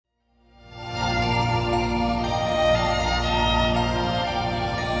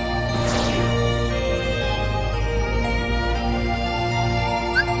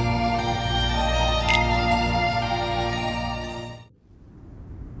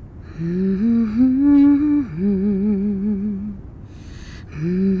Ich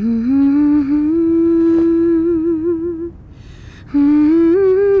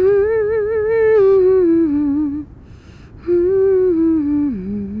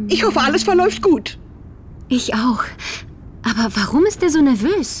hoffe, alles verläuft gut. Ich auch. Aber warum ist er so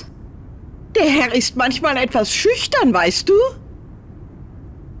nervös? Der Herr ist manchmal etwas schüchtern, weißt du?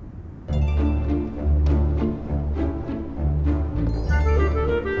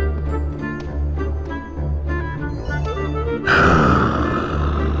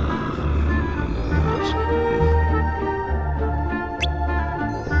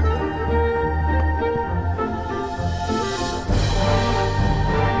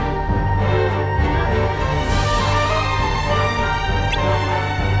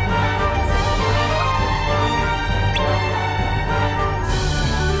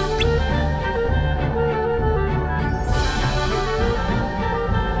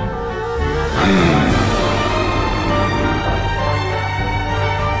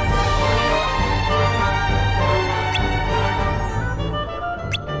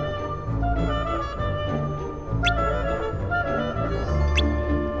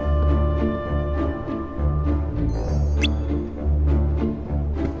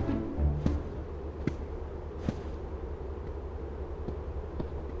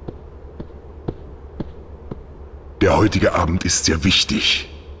 Der heutige Abend ist sehr wichtig.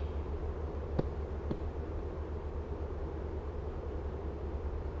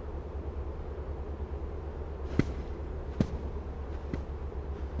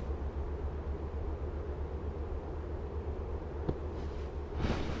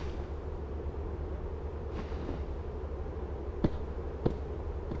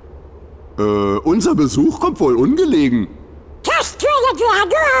 Unser Besuch kommt wohl ungelegen. Das kriegen wir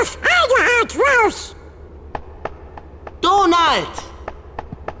nur auf eine Art raus. Donald!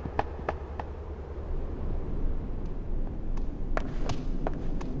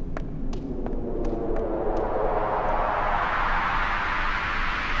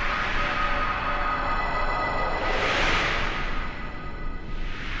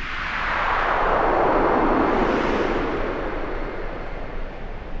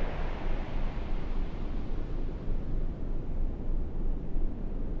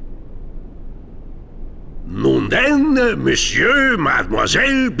 Nun denn, Monsieur,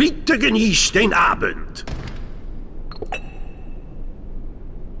 Mademoiselle, bitte genießt den Abend.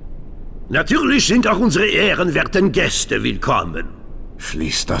 Natürlich sind auch unsere ehrenwerten Gäste willkommen.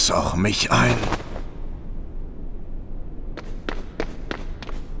 Schließt das auch mich ein?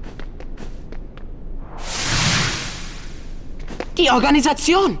 Die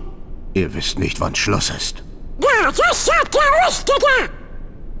Organisation! Ihr wisst nicht, wann Schluss ist. Ja, das sagt der Richtige.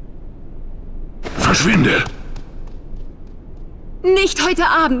 Verschwinde! Nicht heute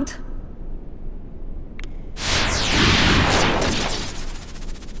Abend.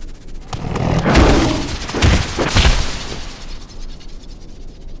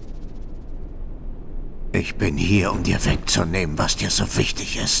 Ich bin hier, um dir wegzunehmen, was dir so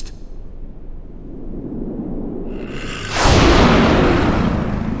wichtig ist.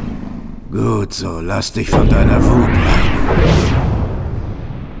 Gut so, lass dich von deiner Wut leiten.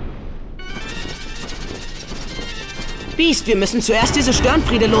 Biest, wir müssen zuerst diese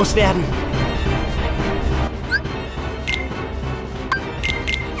Störenfriede loswerden.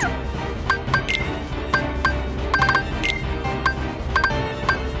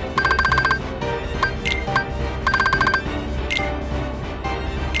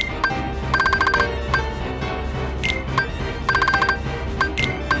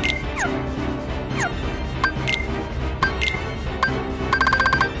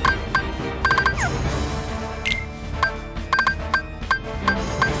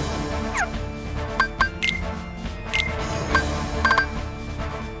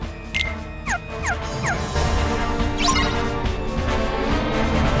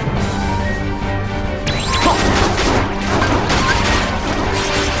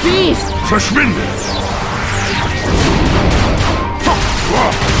 Verschwinde!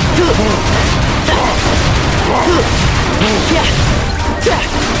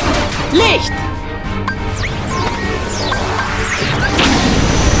 Licht!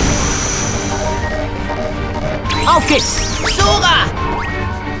 Auf geht's! Sora!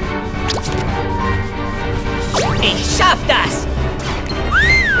 Ich schaff das!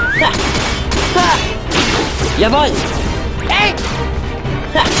 Ha. Ha. Jawohl! Ey!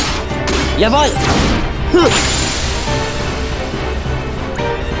 Ha. Jawohl! Hm.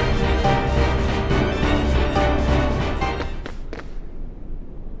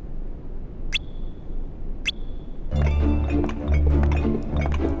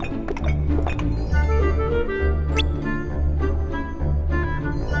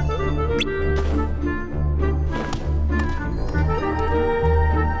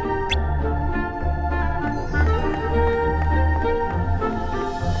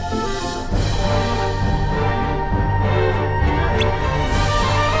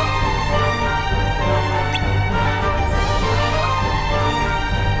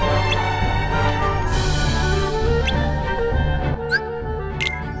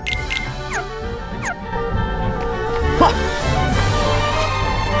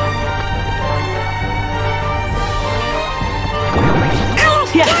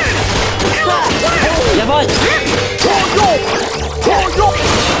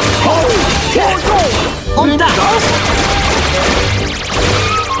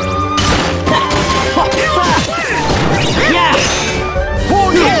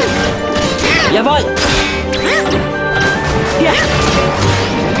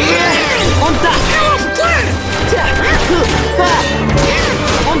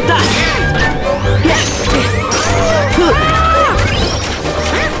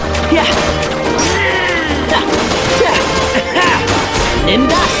 Nimm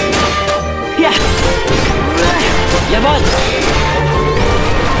das! Ja! Jawohl!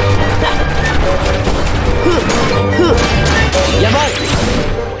 Jawohl!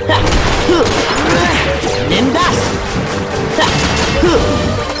 Nimm das!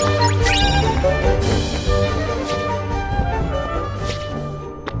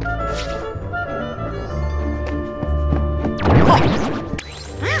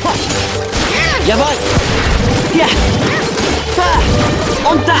 Jawohl! Ja!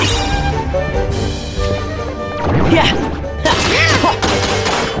 Und das! Ja!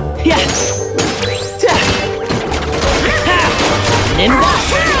 Ja! Nimm das!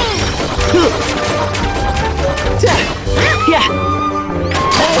 Ja! Ja!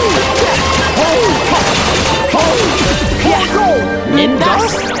 Nimm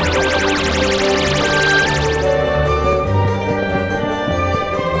das!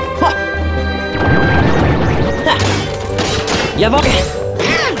 Jawohl!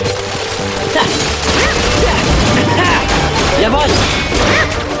 Jawohl!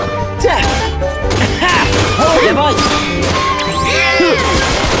 Jawohl!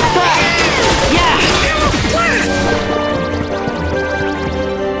 Ja!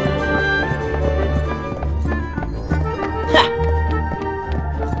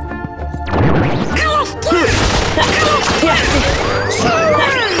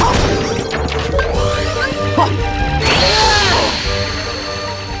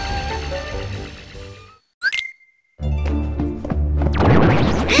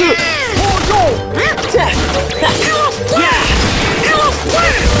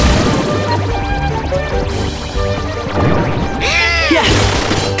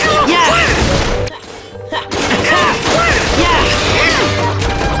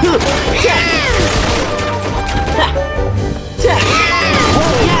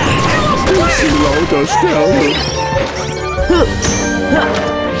 Lauter Sterne.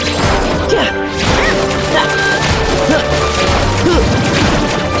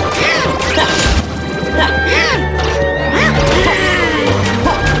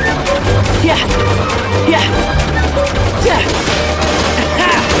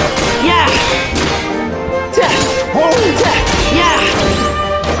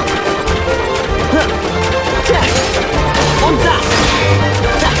 Und das!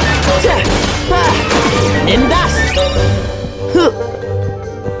 Nimm das!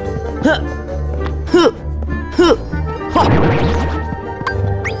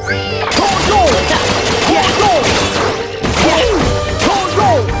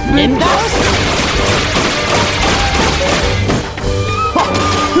 Nimm das!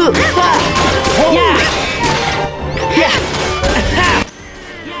 Ja! Ja!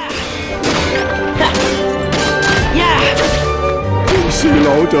 Ja! Ich sehe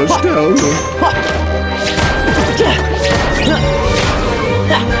lauter Sterne.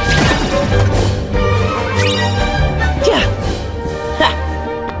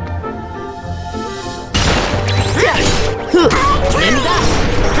 Nimm das!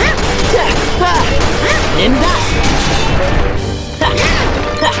 Nimm das!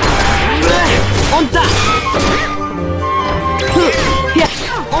 Und das! Ja!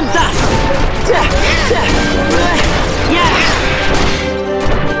 Und das! Ja!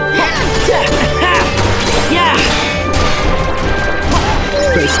 Ja!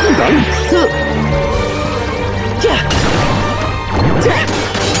 Besten Dank.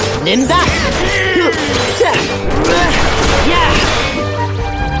 Nimm das! Ja!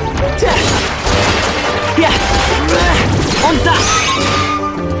 Ja! Und das!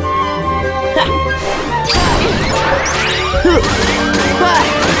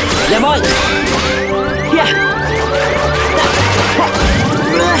 Jawohl! Ja!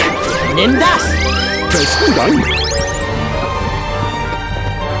 Nimm das! Besten Dank.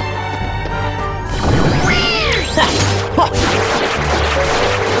 Ja!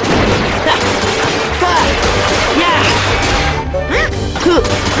 Ja!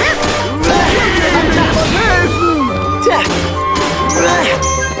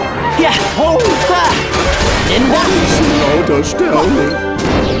 Nimm das! Lauter Sterne.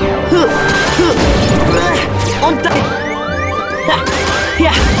 Und dann...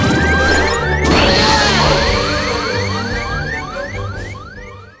 Ja!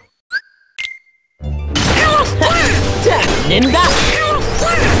 Nimm das!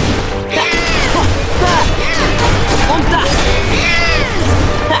 Und das!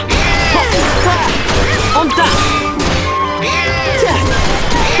 Und das!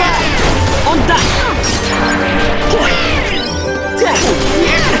 Und das!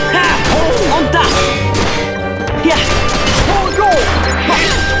 Und das! Ja!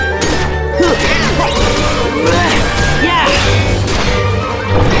 Ja!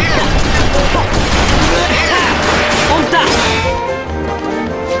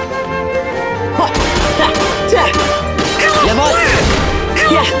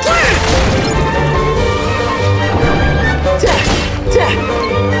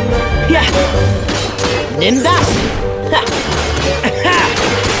 Nimm das! Ha. Ha.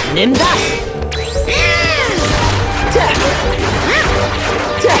 Nimm das! Tja.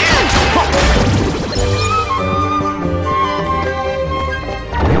 Tja. Ho.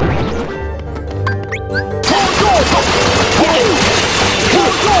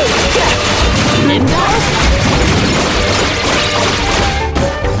 Nimm das!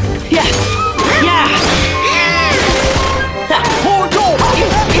 Ja! Ja! Ha.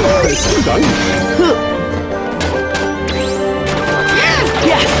 Besten Dank.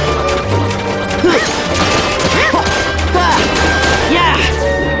 Ja! Ja!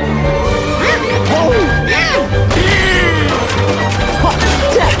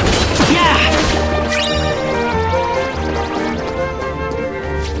 Ja!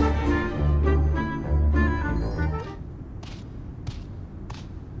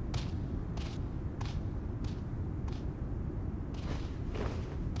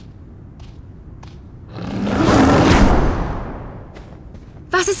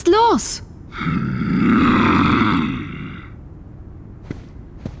 Was ist los?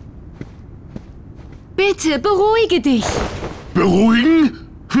 Bitte, beruhige dich. Beruhigen?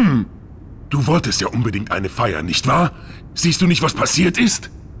 Du wolltest ja unbedingt eine Feier, nicht wahr? Siehst du nicht, was passiert ist?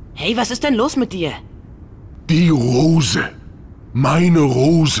 Hey, was ist denn los mit dir? Die Rose. Meine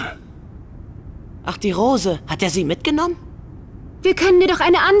Rose. Ach, die Rose. Hat er sie mitgenommen? Wir können dir doch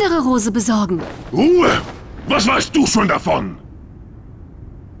eine andere Rose besorgen. Ruhe! Was weißt du schon davon?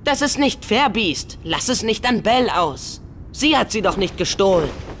 Das ist nicht fair, Beast. Lass es nicht an Belle aus. Sie hat sie doch nicht gestohlen.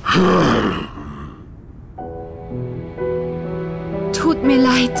 Tut mir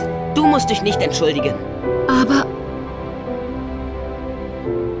leid, Du musst dich nicht entschuldigen. aber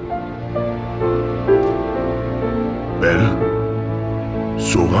Belle?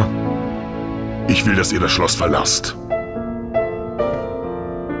 Sora? Ich will, dass ihr das Schloss verlasst.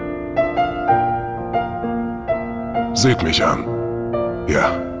 Seht mich an.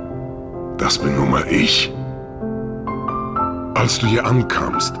 Ja, das bin nun mal ich. Als du hier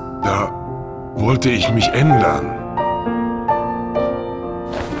ankamst, da wollte ich mich ändern.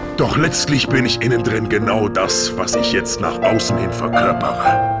 Doch letztlich bin ich innen drin genau das, was ich jetzt nach außen hin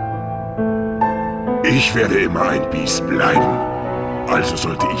verkörpere. Ich werde immer ein Biest bleiben. Also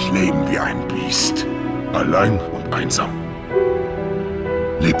sollte ich leben wie ein Biest. Allein und einsam.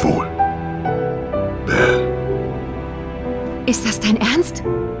 Leb wohl. Belle. ist das dein Ernst?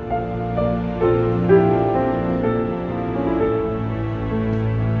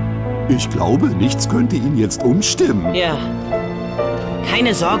 Ich glaube, nichts könnte ihn jetzt umstimmen. Ja.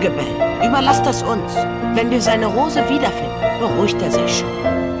 Keine Sorge, Belle. Überlass das uns. Wenn wir seine Rose wiederfinden, beruhigt er sich schon.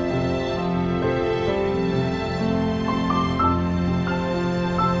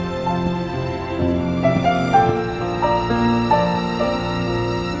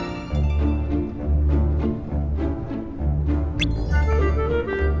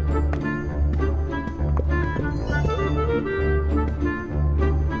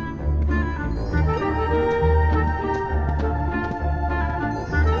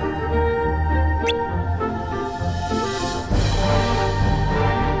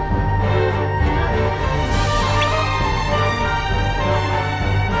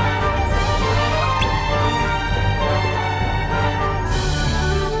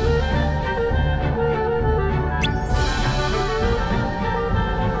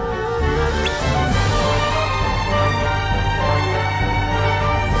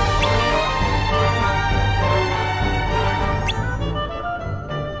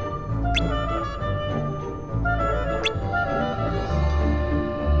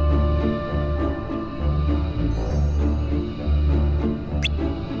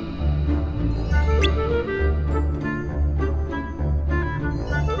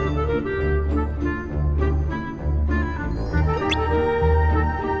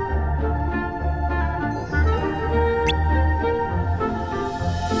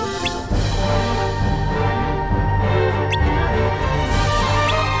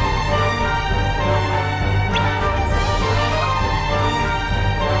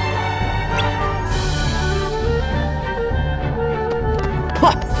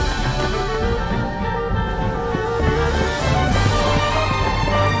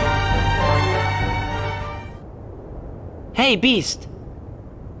 Hey, Beast!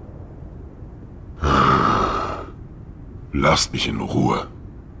 Lasst mich in Ruhe.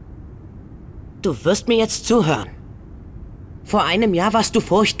 Du wirst mir jetzt zuhören. Vor einem Jahr warst du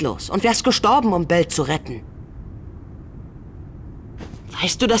furchtlos und wärst gestorben, um Belle zu retten.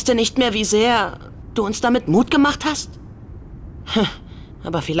 Weißt du das denn nicht mehr, wie sehr du uns damit Mut gemacht hast?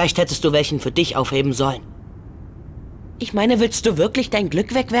 Aber vielleicht hättest du welchen für dich aufheben sollen. Ich meine, willst du wirklich dein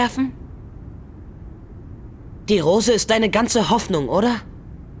Glück wegwerfen? Die Rose ist deine ganze Hoffnung, oder?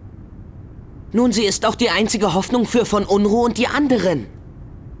 Nun, sie ist auch die einzige Hoffnung für von Unruh und die anderen.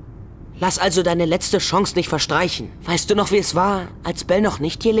 Lass also deine letzte Chance nicht verstreichen. Weißt du noch, wie es war, als Belle noch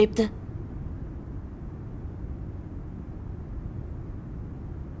nicht hier lebte?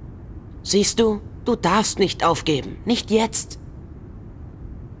 Siehst du, du darfst nicht aufgeben. Nicht jetzt.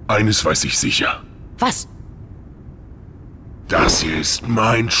 Eines weiß ich sicher. Was? Das hier ist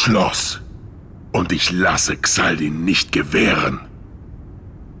mein Schloss. Und ich lasse Xaldin nicht gewähren.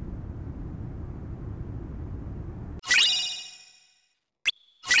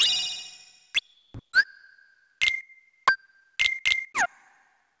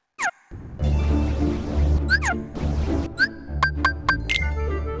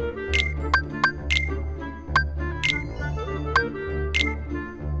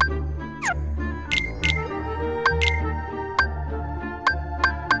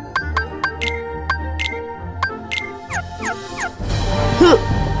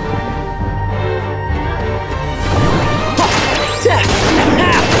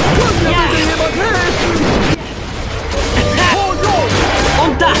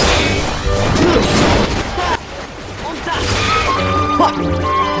 Und das! Und das!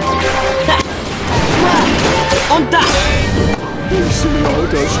 Und das! Ich sehe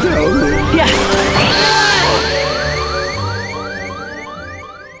lauter Sterne. Ja!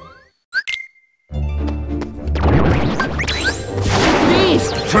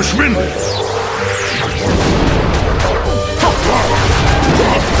 Verschwinde!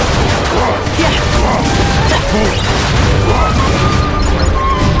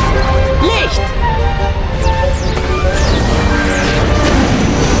 Licht!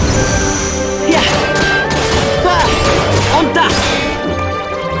 Ja! Und das!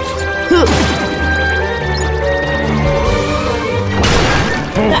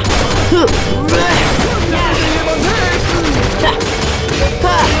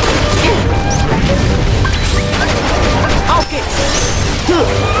 Auf geht's!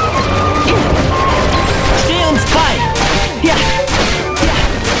 Steh uns bei! Ja! Ja!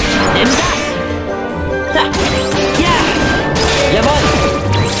 Nimm das! Da! Ja! Jawohl!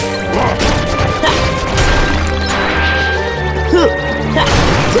 Da! Da!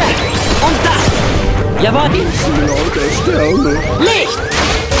 Und das! Jawohl! Lauter Sterne. Licht!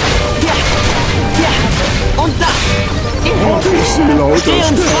 Ja! Ja! Und das! Ich sehe lauter Steh uns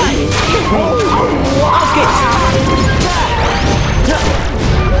Sterne. bei! Auf geht's!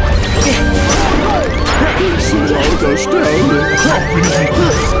 Ich sehe lauter Sterne.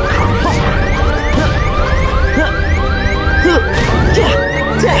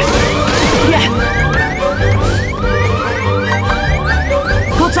 Ja!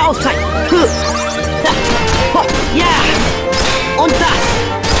 Kurze Auszeit! Ja! Und das!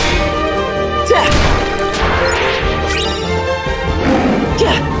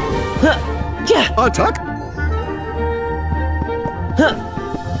 Attack!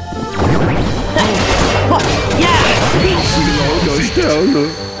 Ja! Ich sehe lauter Sterne.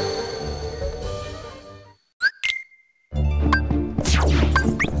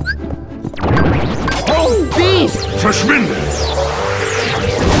 Oh, Biest! Verschwinde!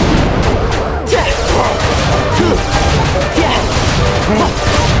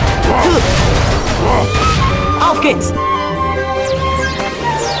 Auf geht's!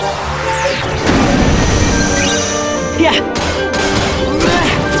 Ja!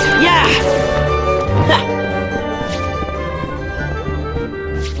 Ja! Ja!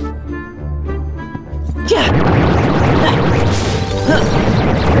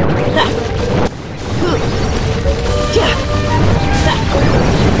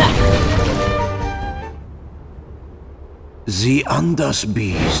 Sieh an das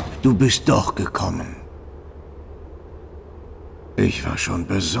Biest, du bist doch gekommen. Ich war schon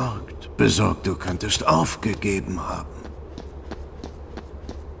besorgt, du könntest aufgegeben haben.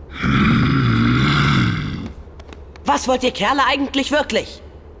 Was wollt ihr Kerle eigentlich wirklich?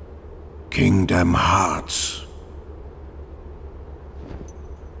 Kingdom Hearts.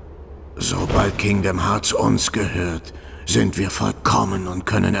 Sobald Kingdom Hearts uns gehört, sind wir vollkommen und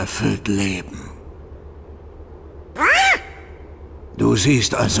können erfüllt leben. Du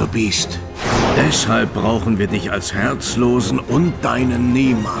siehst also, Biest. Deshalb brauchen wir dich als Herzlosen und deinen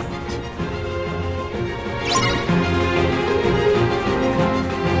Niemand.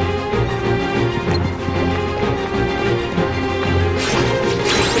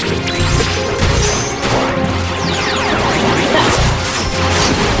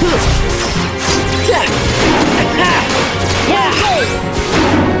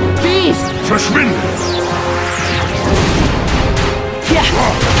 Verschwinde! Ja!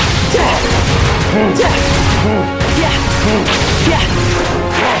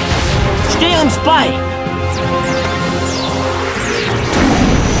 Steh uns bei!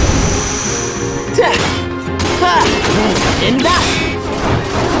 Nimm das!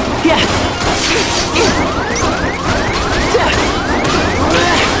 Ja!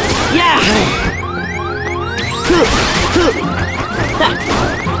 Ja!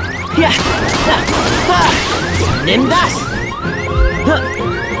 Ja! Nimm das!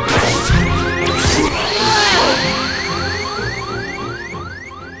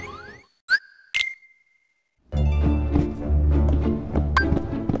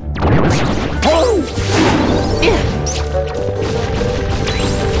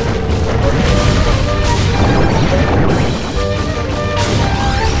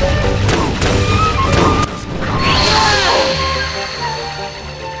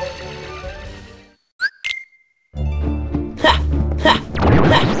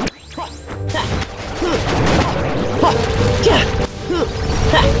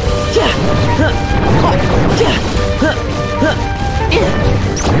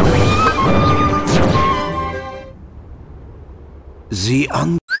 Sie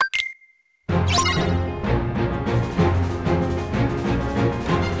an.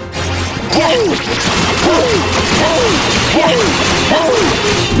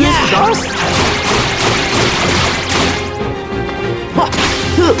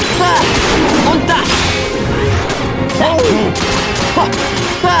 Und das!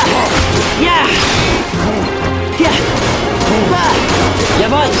 Ja! Ja!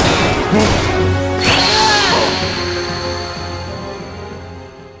 Jawohl!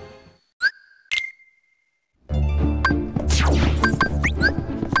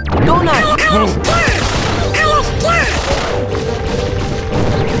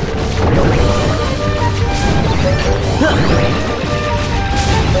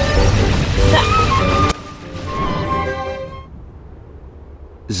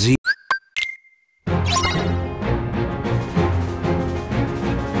 Sie.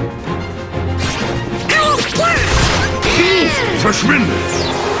 Verschwinde!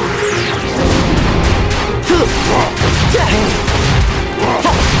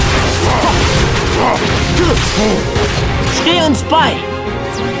 Steh uns bei!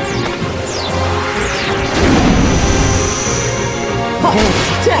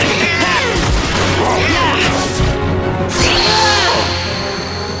 Ja!